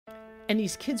And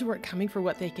these kids weren't coming for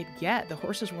what they could get. The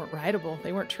horses weren't rideable.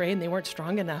 They weren't trained. They weren't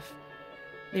strong enough.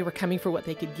 They were coming for what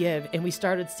they could give. And we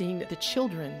started seeing that the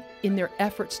children, in their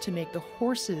efforts to make the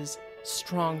horses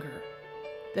stronger,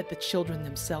 that the children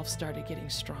themselves started getting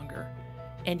stronger.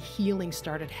 And healing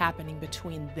started happening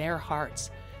between their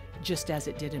hearts, just as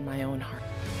it did in my own heart.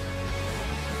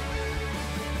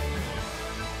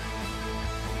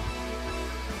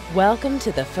 Welcome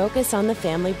to the Focus on the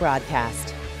Family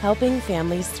broadcast, helping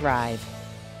families thrive.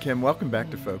 Kim, welcome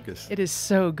back to Focus. It is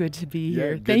so good to be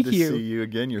here. Good Thank to you. see you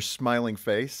again, your smiling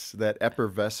face, that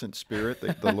effervescent spirit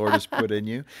that the Lord has put in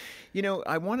you. You know,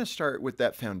 I want to start with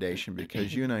that foundation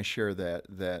because you and I share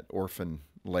that orphan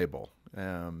label.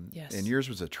 Yes. And yours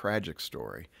was a tragic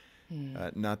story.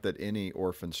 Not that any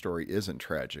orphan story isn't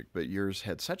tragic, but yours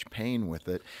had such pain with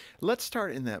it. Let's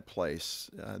start in that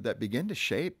place that began to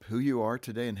shape who you are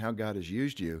today and how God has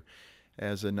used you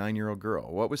as a 9-year-old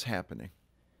girl. What was happening?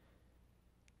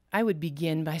 I would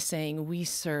begin by saying we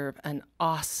serve an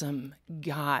awesome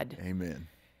God. Amen.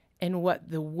 And what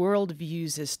the world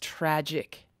views as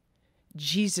tragic,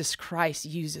 Jesus Christ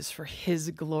uses for his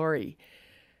glory.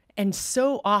 And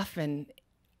so often,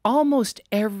 almost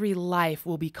every life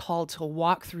will be called to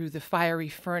walk through the fiery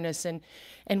furnace, and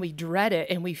we dread it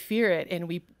and we fear it,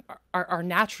 and our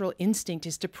natural instinct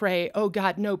is to pray, oh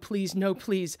God, no, please,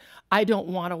 I don't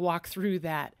want to walk through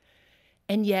that.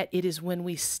 And yet it is when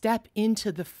we step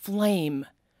into the flame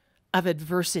of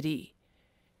adversity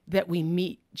that we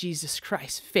meet Jesus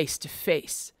Christ face to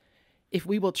face. If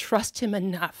we will trust him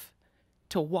enough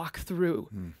to walk through,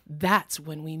 that's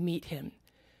when we meet him.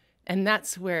 And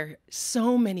that's where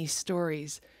so many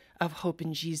stories of hope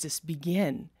in Jesus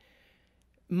begin.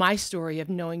 My story of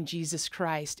knowing Jesus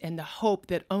Christ and the hope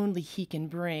that only he can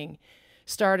bring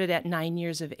started at 9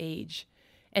 years of age.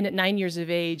 And at 9 years of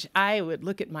age, I would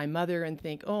look at my mother and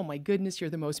think, oh my goodness, you're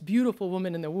the most beautiful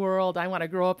woman in the world. I want to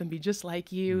grow up and be just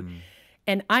like you.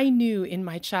 And I knew in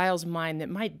my child's mind that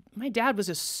my dad was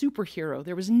a superhero.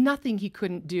 There was nothing he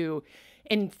couldn't do.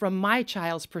 And from my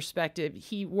child's perspective,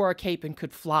 he wore a cape and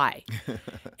could fly.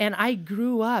 And I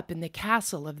grew up in the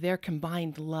castle of their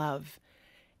combined love.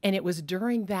 And it was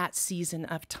during that season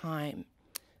of time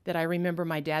that I remember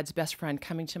my dad's best friend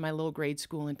coming to my little grade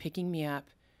school and picking me up.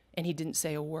 And he didn't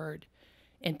say a word,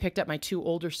 and picked up my 2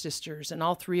 older sisters. And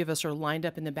all 3 of us are lined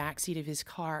up in the back seat of his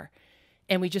car.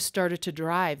 And we just started to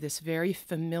drive this very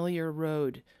familiar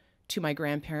road to my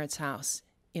grandparents' house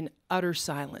in utter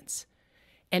silence.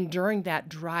 And during that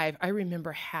drive, I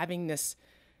remember having this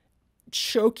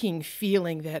choking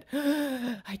feeling that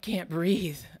I can't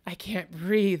breathe.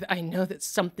 I know that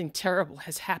something terrible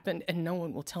has happened and no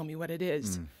one will tell me what it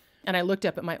is. And I looked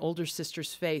up at my older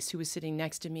sister's face, who was sitting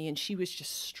next to me, and she was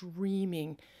just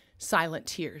streaming silent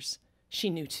tears. She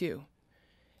knew too.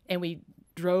 And we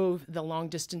drove the long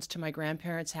distance to my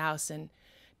grandparents' house and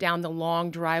down the long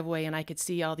driveway, and I could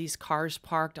see all these cars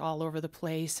parked all over the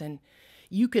place, and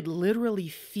you could literally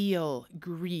feel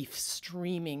grief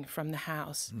streaming from the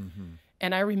house.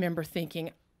 And I remember thinking,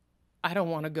 I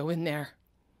don't want to go in there.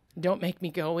 Don't make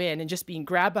me go in. And just being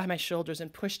grabbed by my shoulders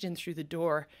and pushed in through the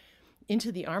door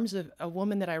into the arms of a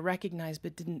woman that I recognized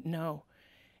but didn't know.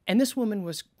 And this woman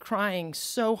was crying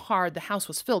so hard. The house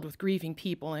was filled with grieving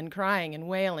people and crying and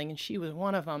wailing, and she was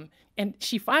one of them. And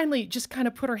she finally just kind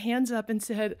of put her hands up and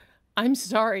said, I'm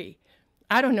sorry.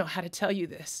 I don't know how to tell you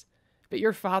this, but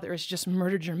your father has just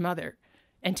murdered your mother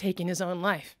and taken his own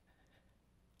life.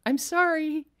 I'm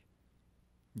sorry.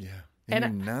 Yeah, and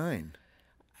you're 9.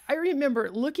 I remember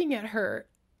looking at her,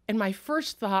 and my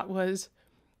first thought was,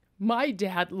 my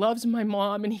dad loves my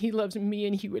mom and he loves me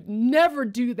and he would never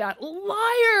do that.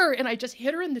 Liar! And I just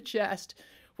hit her in the chest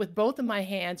with both of my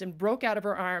hands and broke out of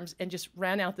her arms and just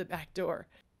ran out the back door.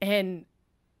 And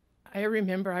I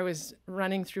remember I was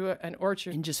running through an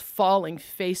orchard and just falling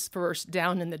face first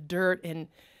down in the dirt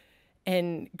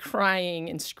and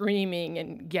crying and screaming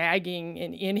and gagging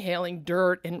and inhaling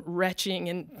dirt and retching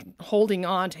and holding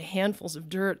on to handfuls of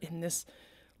dirt in this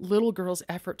little girl's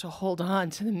effort to hold on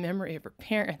to the memory of her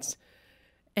parents.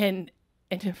 And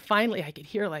then finally I could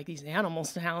hear like these animal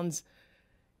sounds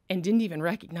and didn't even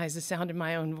recognize the sound of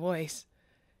my own voice.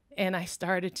 And I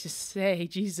started to say,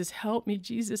 Jesus, help me.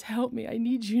 Jesus, help me. I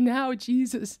need you now,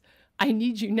 Jesus. I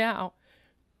need you now.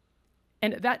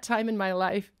 And at that time in my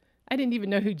life, I didn't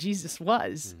even know who Jesus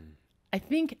was. I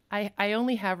think I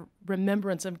only have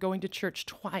remembrance of going to church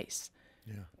twice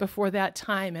before that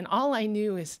time. And all I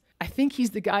knew is, I think he's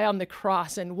the guy on the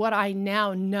cross. And what I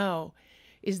now know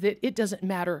is that it doesn't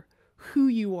matter who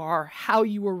you are, how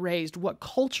you were raised, what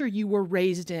culture you were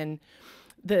raised in.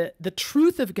 The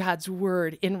truth of God's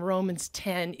word in Romans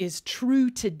 10 is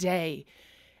true today.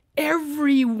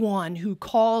 everyone who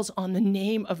calls on the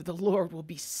name of the Lord will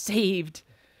be saved.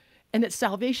 And that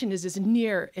salvation is as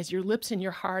near as your lips and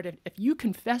your heart. If you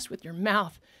confess with your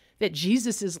mouth that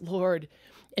Jesus is Lord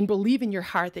and believe in your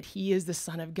heart that he is the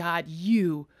Son of God,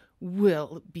 you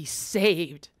will be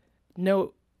saved.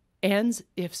 No ands,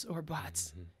 ifs, or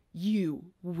buts. You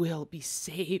will be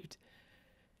saved.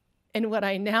 And what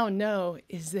I now know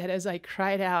is that as I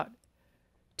cried out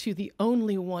to the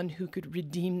only one who could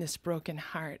redeem this broken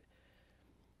heart,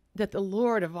 that the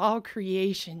Lord of all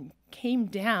creation came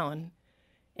down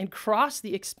and crossed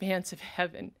the expanse of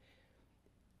heaven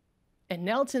and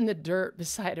knelt in the dirt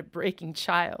beside a breaking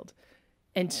child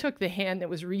and took the hand that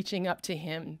was reaching up to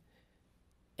him.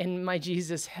 And my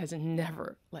Jesus has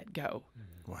never let go.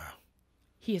 Wow.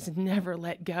 He has never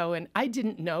let go. And I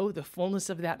didn't know the fullness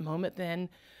of that moment then.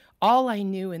 All I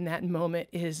knew in that moment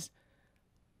is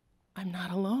I'm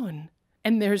not alone.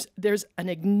 And there's an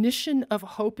ignition of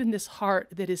hope in this heart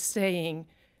that is saying,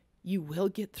 you will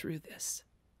get through this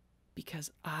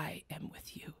because I am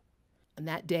with you. And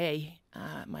that day,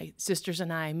 my sisters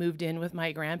and I moved in with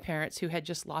my grandparents who had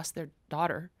just lost their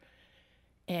daughter.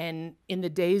 And in the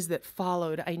days that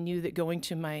followed, I knew that going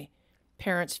to my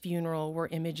parents' funeral were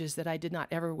images that I did not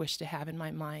ever wish to have in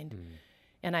my mind.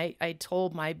 And I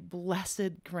told my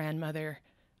blessed grandmother,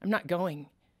 I'm not going.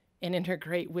 And in her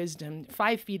great wisdom,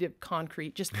 5 feet of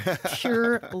concrete, just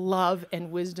pure love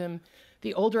and wisdom.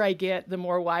 The older I get, the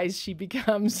more wise she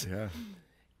becomes. Yeah.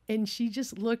 And she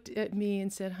just looked at me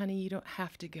and said, honey, you don't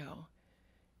have to go.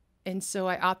 And so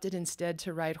I opted instead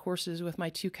to ride horses with my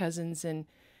 2 cousins. And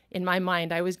in my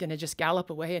mind, I was going to just gallop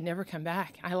away and never come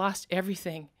back. I lost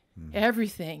everything,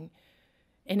 everything.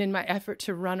 And in my effort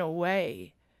to run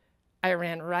away, I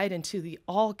ran right into the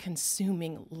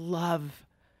all-consuming love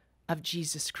of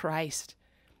Jesus Christ.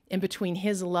 And between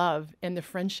his love and the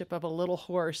friendship of a little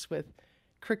horse with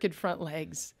crooked front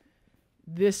legs,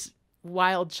 this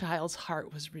wild child's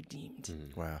heart was redeemed.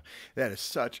 Wow. That is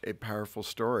such a powerful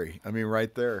story. I mean,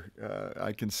 right there,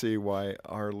 I can see why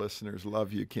our listeners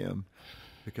love you, Kim,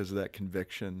 because of that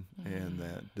conviction and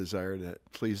that desire to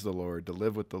please the Lord, to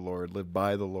live with the Lord, live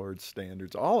by the Lord's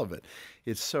standards, all of it.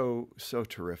 It's so, so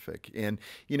terrific. And,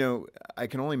 you know, I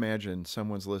can only imagine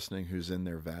someone's listening who's in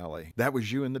their valley. That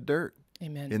was you in the dirt.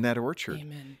 Amen. In that orchard.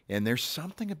 Amen. And there's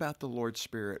something about the Lord's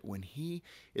Spirit when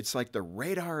it's like the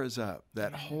radar is up,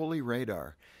 that holy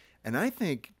radar. And I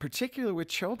think, particularly with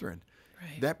children,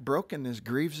 that brokenness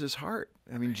grieves his heart.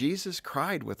 I mean, Jesus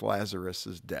cried with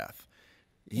Lazarus's death.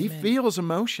 He feels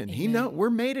emotion. He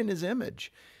we're made in his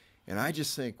image. And I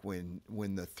just think when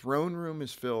the throne room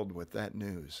is filled with that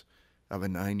news of a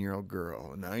 9-year-old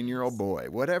girl, a 9-year-old boy,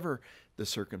 whatever the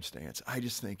circumstance, I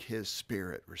just think his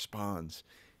spirit responds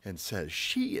and says,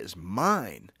 she is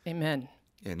mine. Amen.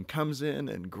 And comes in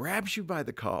and grabs you by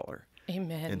the collar.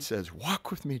 Amen. And says,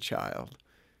 walk with me, child.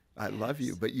 I love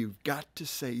you, but you've got to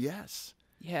say yes.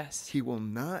 Yes. He will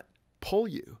not pull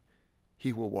you.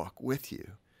 He will walk with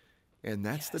you. And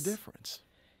that's the difference.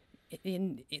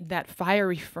 In that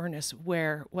fiery furnace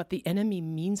where what the enemy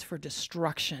means for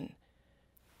destruction,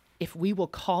 if we will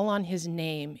call on his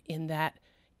name in that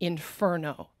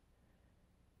inferno,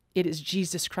 it is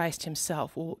Jesus Christ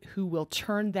himself who will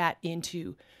turn that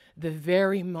into the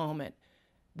very moment,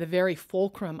 the very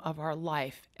fulcrum of our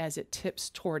life as it tips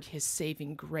toward his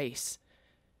saving grace.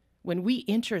 When we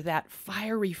enter that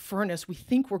fiery furnace, we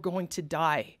think we're going to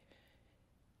die.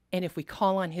 And if we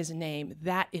call on his name,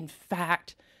 that in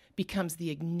fact becomes the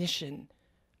ignition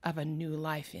of a new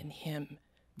life in him.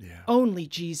 Yeah. Only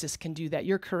Jesus can do that.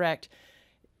 You're correct.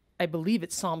 I believe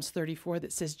it's Psalms 34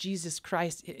 that says Jesus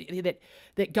Christ,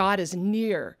 that God is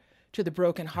near to the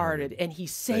brokenhearted and he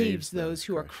saves those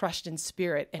who are crushed in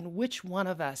spirit. And which one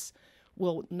of us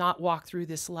will not walk through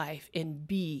this life and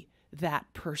be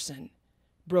that person,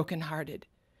 brokenhearted,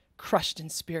 crushed in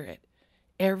spirit?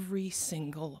 Every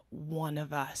single one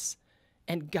of us.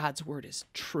 And God's word is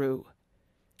true.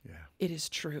 Yeah. It is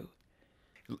true.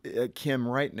 Kim,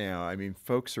 right now, I mean,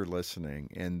 folks are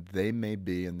listening, and they may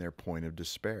be in their point of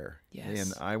despair. Yes.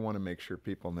 And I want to make sure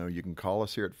people know you can call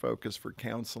us here at Focus for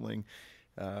counseling.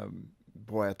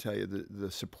 Boy, I tell you, the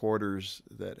supporters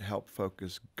that help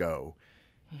Focus go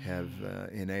have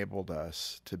enabled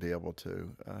us to be able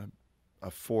to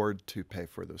afford to pay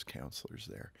for those counselors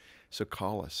there. So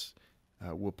call us.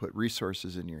 We'll put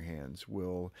resources in your hands.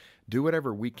 We'll do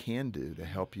whatever we can do to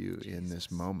help you in this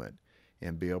moment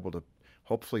and be able to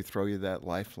hopefully throw you that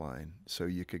lifeline so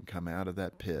you can come out of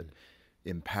that pit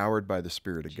empowered by the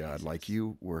Spirit of God like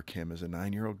you were, Kim, as a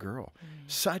 9-year-old girl.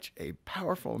 Such a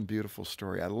powerful and beautiful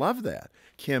story. I love that.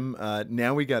 Kim,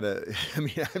 now we got to, I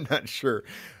mean, I'm not sure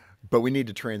But we need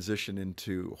to transition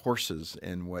into horses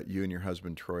and what you and your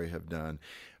husband Troy have done.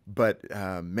 But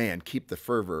man, keep the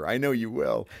fervor. I know you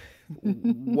will.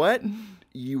 What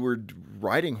you were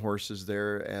riding horses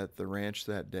there at the ranch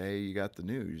that day, you got the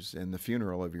news and the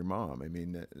funeral of your mom. I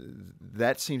mean,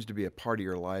 that seems to be a part of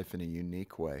your life in a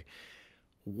unique way.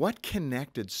 What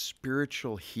connected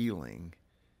spiritual healing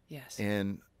Yes.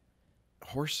 and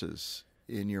horses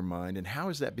in your mind, and how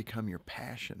has that become your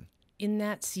passion? In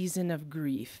that season of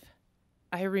grief,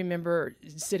 I remember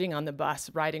sitting on the bus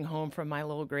riding home from my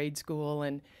little grade school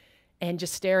and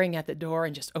just staring at the door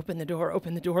and just open the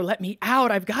door, let me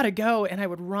out, I've got to go. And I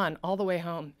would run all the way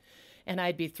home. And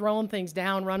I'd be throwing things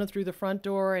down, running through the front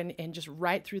door and just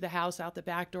right through the house, out the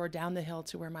back door, down the hill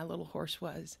to where my little horse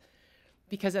was.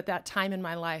 Because at that time in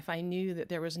my life, I knew that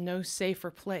there was no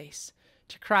safer place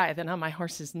to cry than on my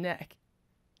horse's neck.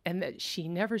 And that she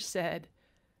never said,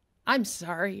 I'm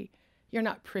sorry, you're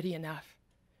not pretty enough.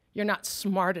 You're not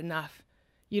smart enough.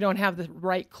 You don't have the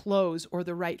right clothes or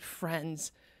the right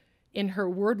friends. In her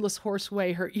wordless horse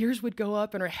way, her ears would go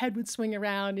up and her head would swing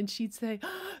around and she'd say,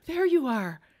 oh, there you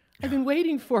are. I've been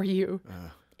waiting for you.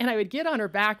 And I would get on her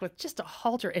back with just a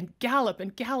halter and gallop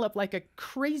like a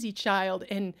crazy child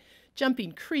and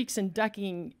jumping creeks and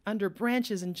ducking under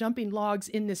branches and jumping logs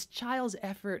in this child's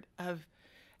effort of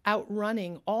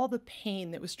outrunning all the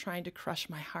pain that was trying to crush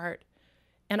my heart.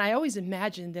 And I always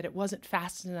imagined that it wasn't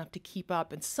fast enough to keep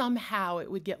up and somehow it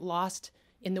would get lost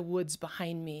in the woods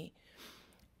behind me.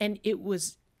 And it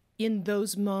was in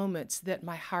those moments that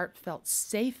my heart felt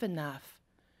safe enough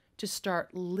to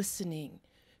start listening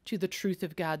to the truth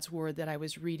of God's word that I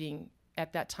was reading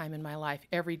at that time in my life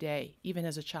every day, even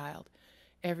as a child,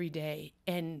 every day.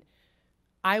 And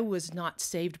I was not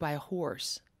saved by a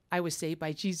horse. I was saved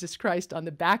by Jesus Christ on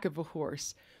the back of a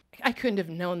horse. I couldn't have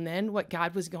known then what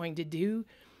God was going to do.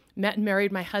 Met and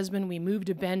married my husband. We moved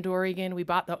to Bend, Oregon. We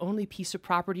bought the only piece of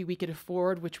property we could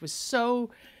afford, which was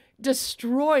so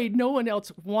destroyed. No one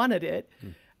else wanted it.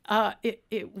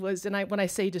 It was, and when I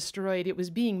say destroyed, it was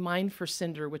being mined for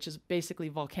cinder, which is basically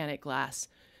volcanic glass.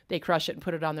 They crush it and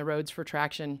put it on the roads for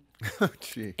traction. Oh,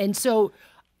 gee. And so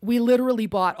we literally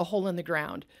bought a hole in the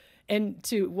ground. And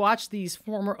to watch these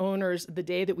former owners the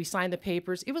day that we signed the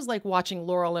papers, it was like watching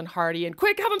Laurel and Hardy and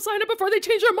quick, have them sign up before they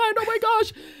change their mind. Oh my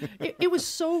gosh. It was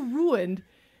so ruined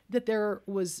that there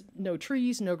was no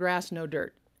trees, no grass, no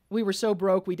dirt. We were so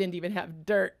broke, we didn't even have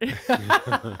dirt.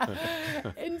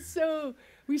 And so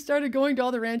we started going to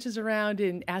all the ranches around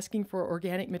and asking for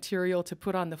organic material to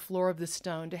put on the floor of the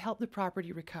stone to help the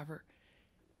property recover.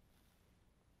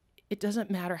 It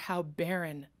doesn't matter how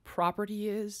barren property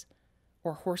is,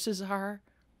 or horses are,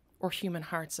 or human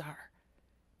hearts are.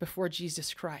 Before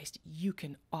Jesus Christ, you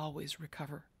can always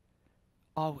recover.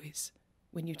 Always,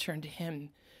 when you turn to him.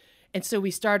 And so we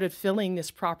started filling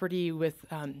this property with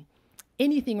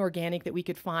anything organic that we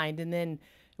could find. And then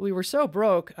we were so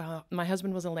broke. My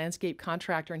husband was a landscape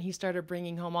contractor, and he started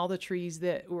bringing home all the trees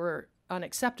that were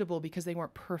unacceptable because they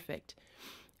weren't perfect,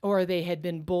 or they had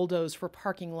been bulldozed for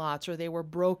parking lots, or they were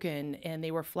broken and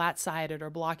they were flat-sided or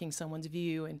blocking someone's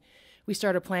view. And we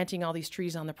started planting all these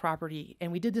trees on the property,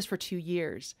 and we did this for 2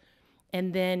 years.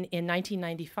 And then in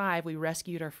 1995, we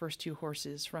rescued our first 2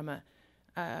 horses from a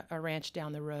ranch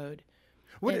down the road.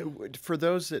 For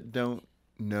those that don't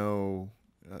know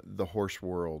the horse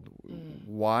world,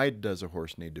 why does a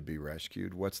horse need to be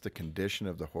rescued? What's the condition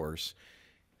of the horse?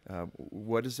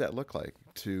 What does that look like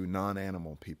to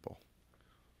non-animal people?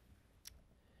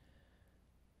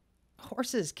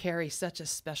 Horses carry such a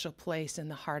special place in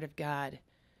the heart of God.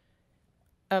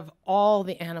 Of all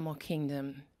the animal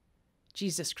kingdom,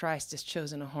 Jesus Christ has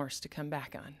chosen a horse to come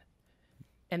back on,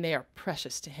 and they are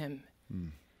precious to him.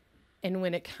 And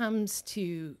when it comes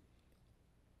to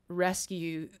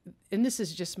rescue, and this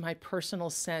is just my personal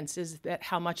sense, is that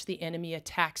how much the enemy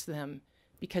attacks them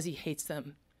because he hates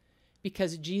them,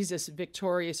 because Jesus'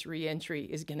 victorious reentry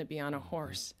is going to be on a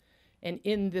horse. And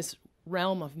in this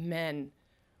realm of men,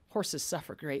 horses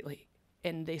suffer greatly,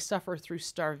 and they suffer through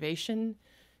starvation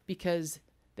because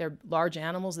they're large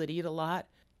animals that eat a lot,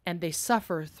 and they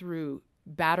suffer through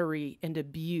battery and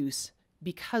abuse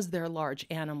because they're large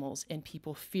animals and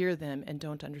people fear them and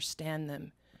don't understand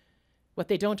them. What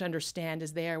they don't understand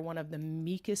is they are one of the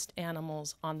meekest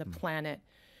animals on the planet.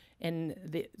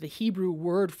 And the Hebrew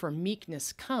word for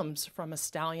meekness comes from a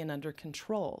stallion under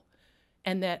control.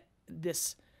 And that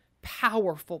this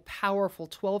powerful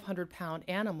 1,200-pound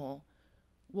animal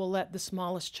will let the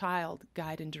smallest child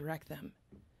guide and direct them.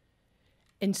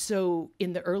 And so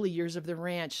in the early years of the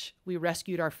ranch, we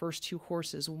rescued our first 2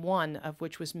 horses, one of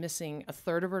which was missing a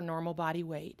third of her normal body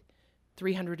weight,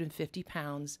 350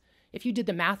 pounds. If you did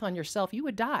the math on yourself, you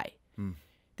would die.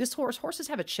 This horses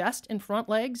have a chest and front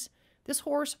legs. This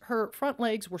horse, her front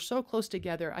legs were so close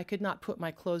together, I could not put my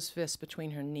closed fist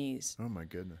between her knees. Oh, my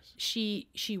goodness.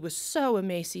 She was so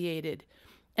emaciated.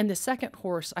 And the second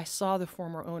horse, I saw the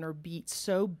former owner beat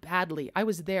so badly. I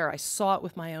was there. I saw it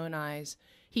with my own eyes.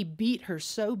 He beat her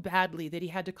so badly that he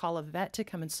had to call a vet to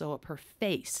come and sew up her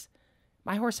face.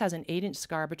 My horse has an 8-inch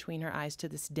scar between her eyes to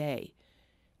this day.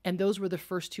 And those were the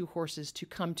first 2 horses to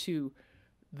come to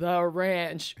the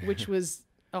ranch, which was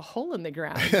a hole in the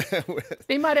ground.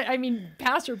 They might have,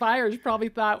 passerbyers probably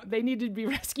thought they needed to be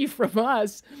rescued from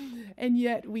us. And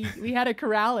yet we had a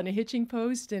corral and a hitching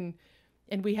post, and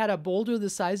we had a boulder the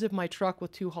size of my truck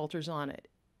with 2 halters on it.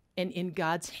 And in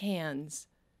God's hands,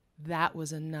 that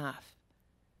was enough.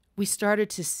 We started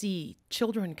to see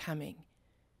children coming,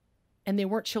 and they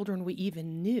weren't children we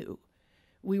even knew.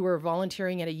 We were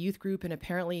volunteering at a youth group, and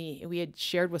apparently we had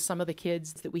shared with some of the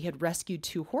kids that we had rescued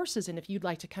 2 horses, and if you'd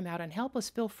like to come out and help us,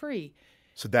 feel free.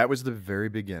 So that was the very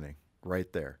beginning,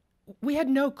 right there. We had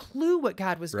no clue what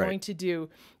God was going to do.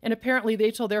 And apparently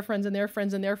they told their friends and their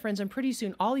friends and their friends, and pretty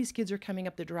soon all these kids are coming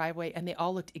up the driveway, and they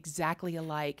all looked exactly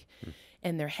alike.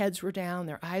 And their heads were down,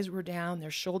 their eyes were down,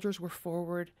 their shoulders were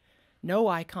forward, no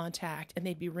eye contact, and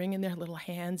they'd be wringing their little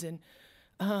hands and,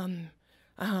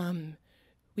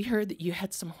 we heard that you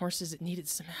had some horses that needed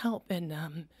some help,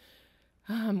 and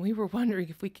we were wondering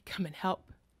if we could come and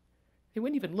help. They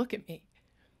wouldn't even look at me.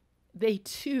 They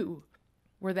too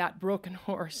were that broken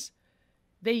horse.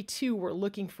 They too were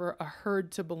looking for a herd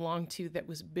to belong to that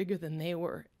was bigger than they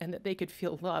were, and that they could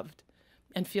feel loved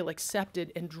and feel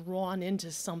accepted and drawn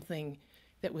into something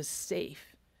that was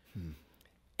safe.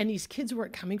 And these kids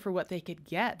weren't coming for what they could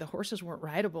get. The horses weren't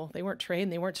rideable. They weren't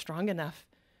trained. They weren't strong enough.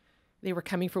 They were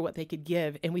coming for what they could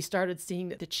give. And we started seeing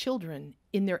that the children,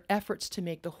 in their efforts to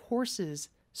make the horses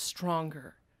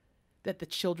stronger, that the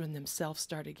children themselves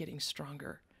started getting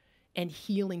stronger. And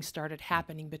healing started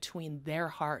happening between their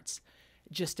hearts,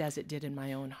 just as it did in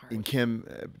my own heart. And Kim,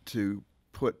 to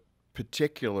put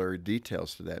particular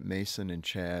details to that, Mason and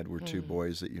Chad were 2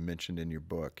 boys that you mentioned in your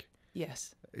book.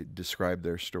 Yes. Describe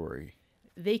their story.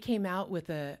 They came out with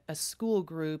a school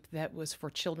group that was for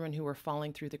children who were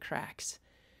falling through the cracks.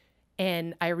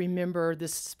 And I remember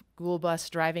this school bus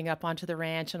driving up onto the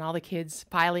ranch and all the kids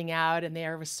piling out, and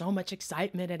there was so much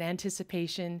excitement and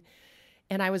anticipation.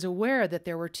 And I was aware that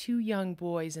there were 2 young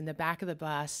boys in the back of the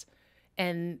bus,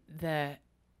 and their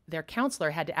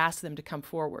counselor had to ask them to come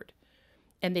forward.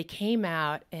 And they came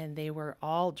out, and they were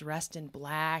all dressed in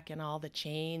black, and all the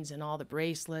chains and all the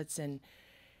bracelets, and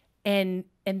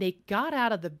they got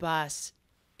out of the bus,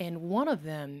 and one of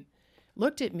them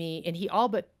looked at me, and he all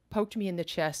but poked me in the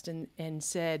chest and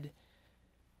said,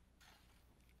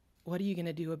 "What are you going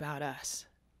to do about us?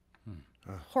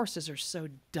 Horses are so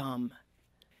dumb."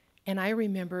 And I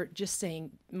remember just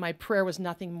saying, my prayer was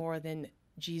nothing more than,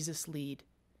 Jesus lead.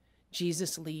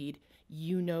 Jesus lead.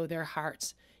 You know their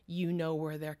hearts. You know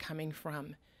where they're coming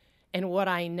from. And what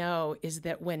I know is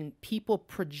that when people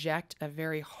project a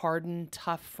very hardened,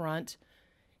 tough front,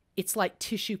 it's like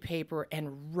tissue paper,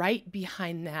 and right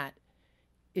behind that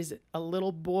is a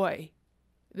little boy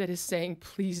that is saying,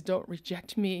 please don't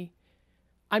reject me.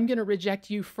 I'm going to reject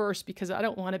you first because I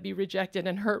don't want to be rejected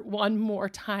and hurt one more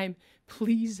time.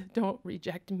 Please don't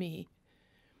reject me.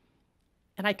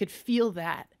 And I could feel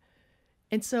that.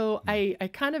 And so I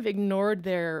kind of ignored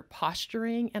their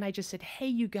posturing, and I just said, hey,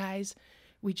 you guys,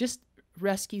 we just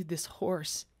rescued this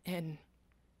horse, and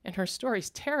her story's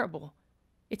terrible.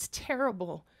 It's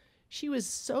terrible. She was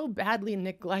so badly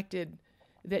neglected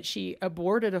that she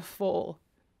aborted a foal,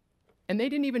 and they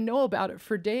didn't even know about it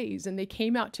for days, and they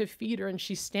came out to feed her, and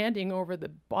she's standing over the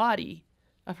body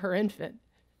of her infant.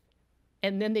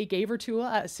 And then they gave her to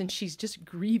us, and she's just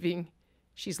grieving.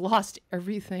 She's lost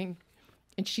everything,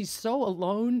 and she's so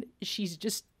alone. She's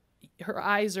just, her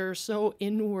eyes are so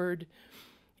inward.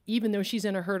 Even though she's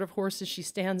in a herd of horses, she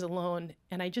stands alone,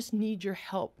 and I just need your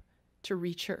help to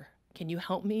reach her. Can you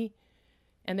help me?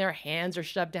 And their hands are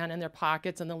shoved down in their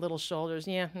pockets and the little shoulders.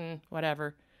 Yeah,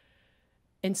 whatever.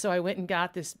 And so I went and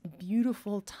got this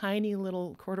beautiful, tiny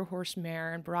little quarter horse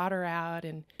mare and brought her out.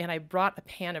 And I brought a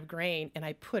pan of grain, and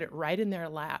I put it right in their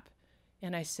lap.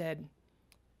 And I said,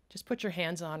 just put your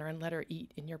hands on her and let her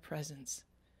eat in your presence.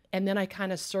 And then I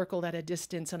kind of circled at a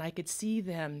distance, and I could see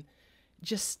them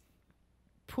just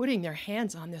putting their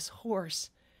hands on this horse.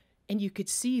 And you could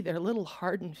see their little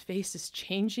hardened faces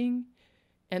changing,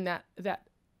 and that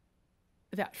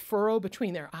furrow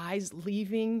between their eyes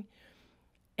leaving.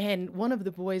 And one of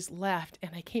the boys left,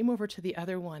 and I came over to the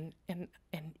other one, and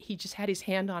he just had his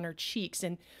hand on her cheeks,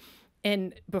 and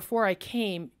And before I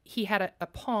came, he had a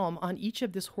palm on each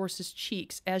of this horse's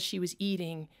cheeks as she was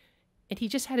eating, and he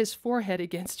just had his forehead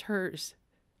against hers.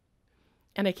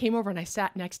 And I came over and I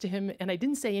sat next to him, and I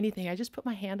didn't say anything. I just put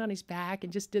my hand on his back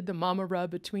and just did the mama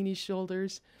rub between his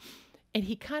shoulders. And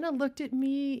he kind of looked at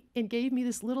me and gave me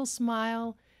this little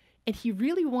smile, and he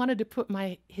really wanted to put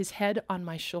his head on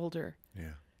my shoulder.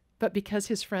 Yeah. But because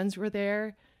his friends were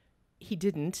there, he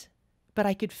didn't. But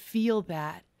I could feel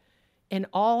that, and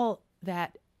all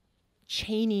that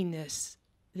chaininess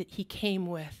that he came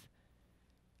with,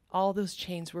 all those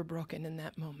chains were broken in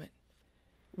that moment,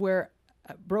 where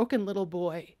a broken little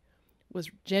boy was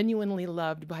genuinely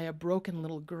loved by a broken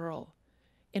little girl.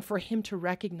 And for him to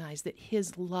recognize that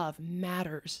his love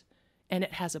matters and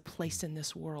it has a place in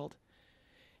this world.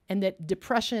 And that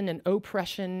depression and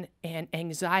oppression and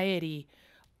anxiety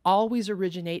always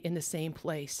originate in the same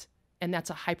place. And that's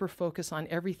a hyper focus on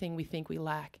everything we think we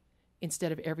lack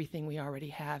instead of everything we already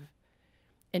have.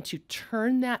 And to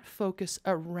turn that focus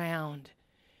around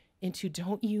into,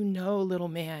 don't you know, little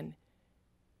man,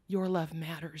 your love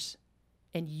matters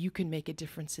and you can make a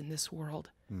difference in this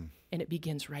world. And it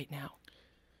begins right now.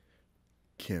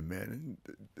 Kim, man,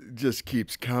 it just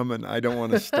keeps coming. I don't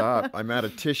want to stop. I'm out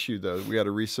of tissue, though. We got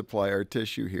to resupply our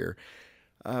tissue here.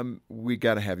 We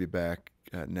got to have you back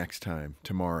next time,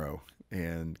 tomorrow,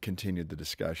 and continue the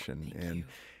discussion. Thank you.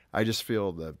 I just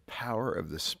feel the power of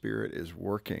the Spirit is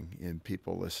working in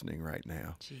people listening right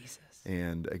now. Jesus.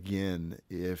 And again,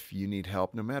 if you need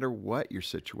help, no matter what your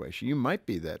situation, you might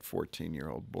be that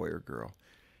 14-year-old boy or girl.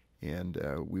 And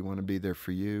we want to be there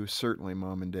for you. Certainly,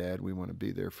 Mom and Dad, we want to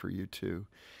be there for you too.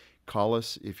 Call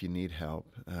us if you need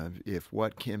help. If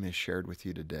what Kim has shared with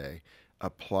you today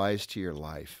applies to your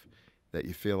life, that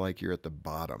you feel like you're at the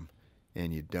bottom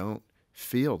and you don't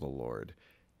feel the Lord,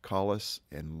 call us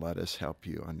and let us help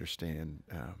you understand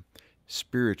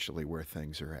spiritually where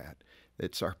things are at.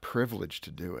 It's our privilege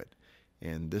to do it.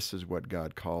 And this is what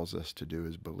God calls us to do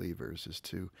as believers, is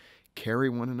to carry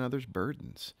one another's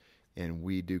burdens. And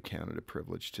we do count it a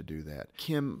privilege to do that.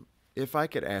 Kim, if I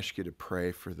could ask you to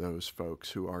pray for those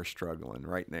folks who are struggling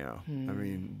right now. I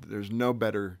mean, there's no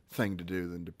better thing to do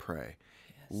than to pray.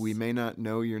 Yes. We may not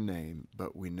know your name,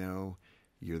 but we know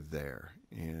you're there.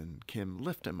 And Kim,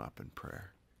 lift them up in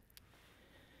prayer.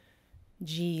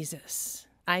 Jesus,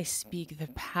 I speak the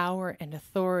power and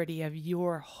authority of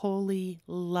your holy,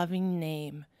 loving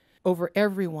name over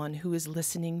everyone who is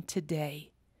listening today.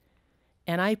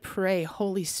 And I pray,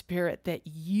 Holy Spirit, that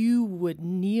you would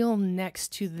kneel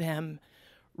next to them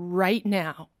right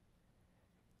now,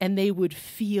 and they would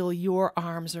feel your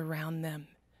arms around them.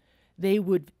 They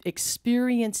would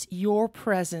experience your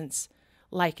presence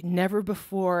like never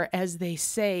before as they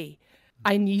say,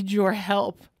 I need your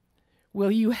help.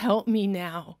 Will you help me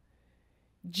now?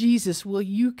 Jesus, will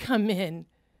you come in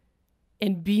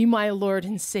and be my Lord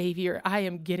and Savior? I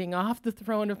am getting off the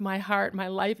throne of my heart. My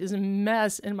life is a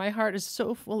mess, and my heart is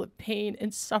so full of pain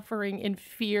and suffering and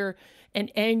fear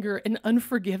and anger and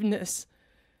unforgiveness.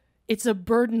 It's a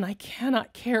burden I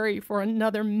cannot carry for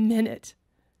another minute.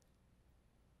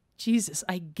 Jesus,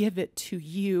 I give it to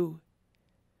you.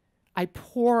 I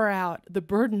pour out the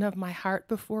burden of my heart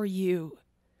before you,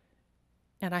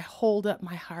 and I hold up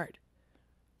my heart,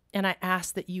 and I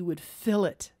ask that you would fill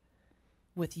it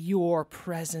with your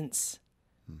presence,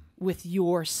 with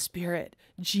your Spirit.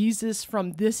 Jesus,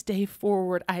 from this day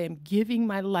forward, I am giving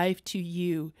my life to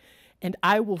you, and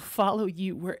I will follow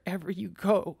you wherever you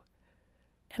go.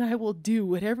 And I will do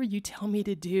whatever you tell me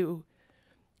to do.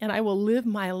 And I will live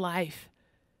my life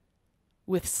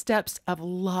with steps of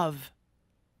love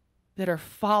that are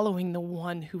following the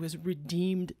one who has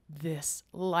redeemed this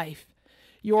life.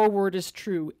 Your word is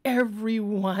true.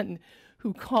 Everyone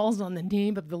who calls on the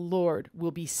name of the Lord will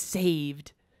be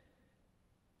saved.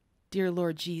 Dear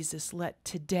Lord Jesus, let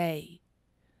today,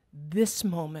 this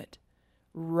moment,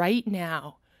 right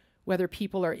now, whether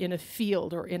people are in a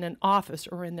field or in an office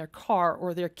or in their car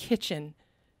or their kitchen,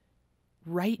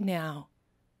 right now,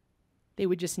 they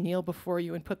would just kneel before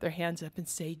you and put their hands up and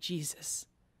say, Jesus,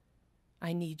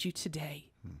 I need you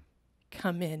today.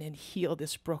 Come in and heal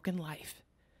this broken life.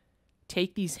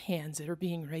 Take these hands that are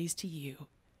being raised to you.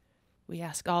 We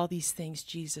ask all these things,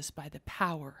 Jesus, by the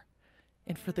power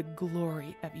and for the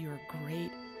glory of your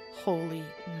great, holy,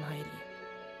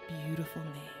 mighty, beautiful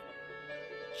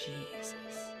name, Jesus.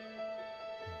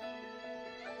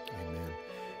 Amen.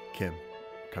 Kim,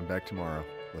 come back tomorrow.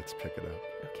 Let's pick it up.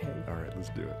 Okay. All right, let's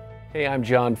do it. Hey, I'm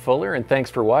John Fuller, and thanks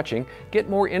for watching. Get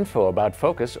more info about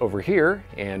Focus over here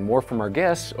and more from our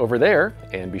guests over there,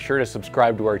 and be sure to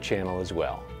subscribe to our channel as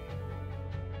well.